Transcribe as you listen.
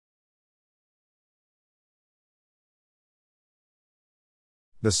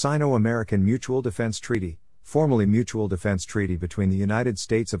The Sino-American Mutual Defense Treaty, formerly Mutual Defense Treaty between the United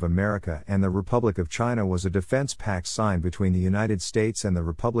States of America and the Republic of China, was a defense pact signed between the United States and the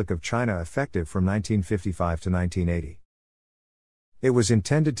Republic of China effective from 1955 to 1980. It was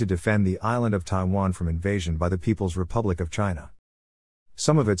intended to defend the island of Taiwan from invasion by the People's Republic of China.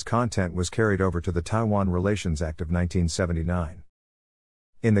 Some of its content was carried over to the Taiwan Relations Act of 1979.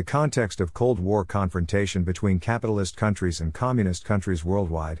 In the context of Cold War confrontation between capitalist countries and communist countries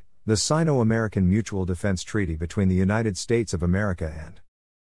worldwide, the Sino-American Mutual Defense Treaty between the United States of America and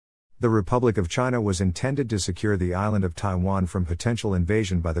the Republic of China was intended to secure the island of Taiwan from potential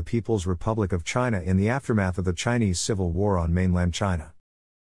invasion by the People's Republic of China in the aftermath of the Chinese Civil War on mainland China.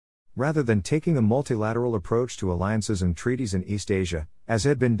 Rather than taking a multilateral approach to alliances and treaties in East Asia, as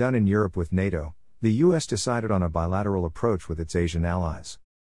had been done in Europe with NATO, the U.S. decided on a bilateral approach with its Asian allies,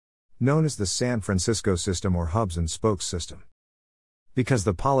 known as the San Francisco System or Hubs and Spokes System. Because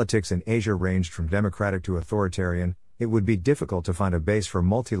the politics in Asia ranged from democratic to authoritarian, it would be difficult to find a base for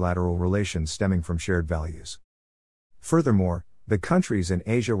multilateral relations stemming from shared values. Furthermore, the countries in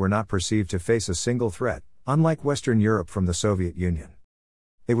Asia were not perceived to face a single threat, unlike Western Europe from the Soviet Union.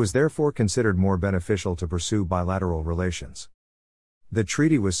 It was therefore considered more beneficial to pursue bilateral relations. The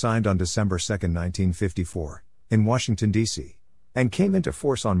treaty was signed on December 2, 1954, in Washington, D.C., and came into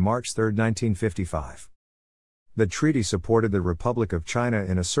force on March 3, 1955. The treaty supported the Republic of China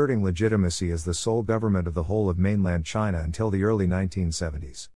in asserting legitimacy as the sole government of the whole of mainland China until the early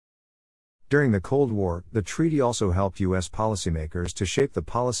 1970s. During the Cold War, the treaty also helped U.S. policymakers to shape the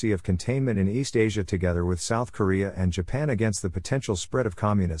policy of containment in East Asia together with South Korea and Japan against the potential spread of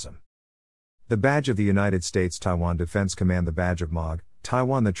communism. The badge of the United States Taiwan Defense Command, the badge of MOG,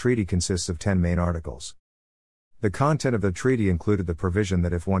 Taiwan. The treaty consists of 10 main articles. The content of the treaty included the provision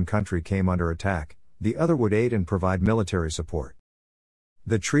that if one country came under attack, the other would aid and provide military support.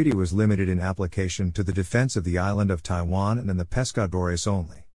 The treaty was limited in application to the defense of the island of Taiwan and in the pescadores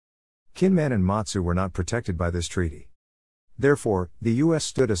only. Kinmen and Matsu were not protected by this treaty. Therefore, the U.S.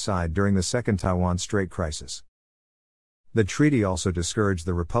 stood aside during the Second Taiwan Strait crisis. The treaty also discouraged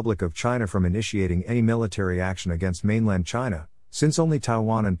the Republic of China from initiating any military action against mainland China, since only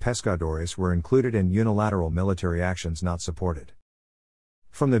Taiwan and pescadores were included in unilateral military actions not supported.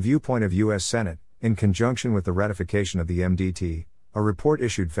 From the viewpoint of U.S. Senate, in conjunction with the ratification of the MDT, a report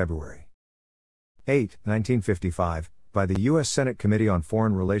issued February 8, 1955, by the U.S. Senate Committee on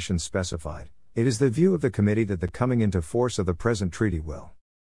Foreign Relations specified, "It is the view of the committee that the coming into force of the present treaty will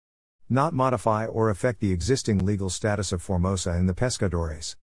not modify or affect the existing legal status of Formosa and the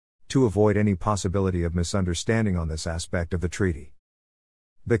pescadores." To avoid any possibility of misunderstanding on this aspect of the treaty,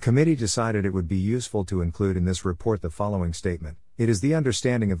 the committee decided it would be useful to include in this report the following statement: "It is the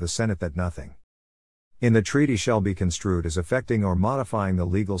understanding of the Senate that nothing in the treaty shall be construed as affecting or modifying the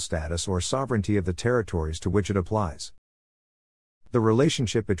legal status or sovereignty of the territories to which it applies." The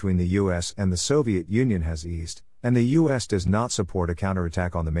relationship between the U.S. and the Soviet Union has eased, and the U.S. does not support a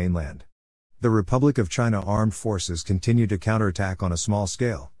counterattack on the mainland. The Republic of China armed forces continue to counterattack on a small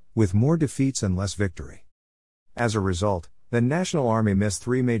scale, with more defeats and less victory. As a result, the National Army missed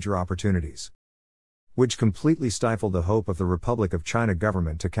 3 major opportunities, which completely stifled the hope of the Republic of China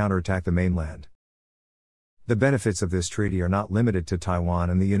government to counterattack the mainland. The benefits of this treaty are not limited to Taiwan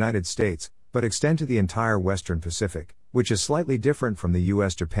and the United States, but extend to the entire Western Pacific, which is slightly different from the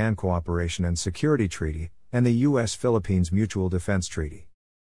U.S.-Japan Cooperation and Security Treaty, and the U.S.-Philippines Mutual Defense Treaty.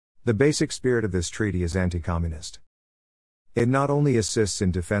 The basic spirit of this treaty is anti-communist. It not only assists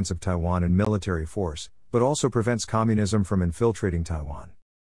in defense of Taiwan and military force, but also prevents communism from infiltrating Taiwan.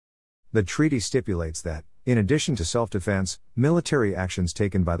 The treaty stipulates that, in addition to self-defense, military actions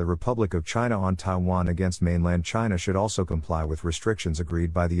taken by the Republic of China on Taiwan against mainland China should also comply with restrictions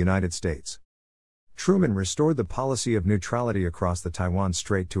agreed by the United States. Truman restored the policy of neutrality across the Taiwan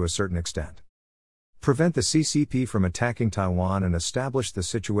Strait to a certain extent, prevent the CCP from attacking Taiwan, and establish the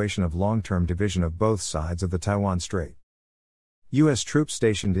situation of long-term division of both sides of the Taiwan Strait. U.S. troops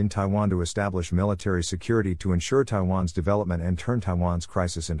stationed in Taiwan to establish military security to ensure Taiwan's development and turn Taiwan's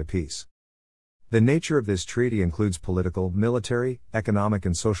crisis into peace. The nature of this treaty includes political, military, economic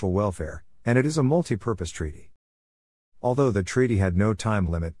and social welfare, and it is a multi-purpose treaty. Although the treaty had no time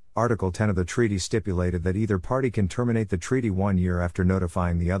limit, Article 10 of the treaty stipulated that either party can terminate the treaty 1 year after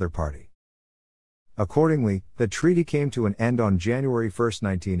notifying the other party. Accordingly, the treaty came to an end on January 1,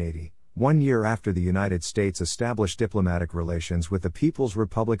 1980, 1 year after the United States established diplomatic relations with the People's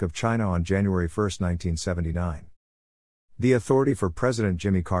Republic of China on January 1, 1979. The authority for President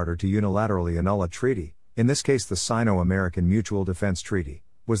Jimmy Carter to unilaterally annul a treaty, in this case the Sino-American Mutual Defense Treaty,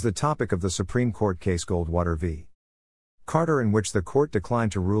 was the topic of the Supreme Court case Goldwater v. Carter, in which the court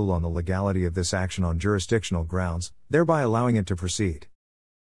declined to rule on the legality of this action on jurisdictional grounds, thereby allowing it to proceed.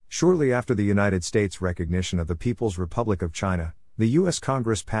 Shortly after the United States' recognition of the People's Republic of China, the U.S.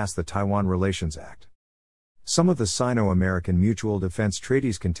 Congress passed the Taiwan Relations Act. Some of the Sino-American Mutual Defense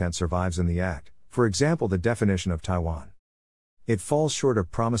Treaty's content survives in the Act, for example the definition of Taiwan. It falls short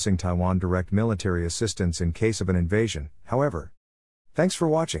of promising Taiwan direct military assistance in case of an invasion, however. Thanks for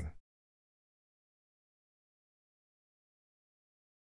watching.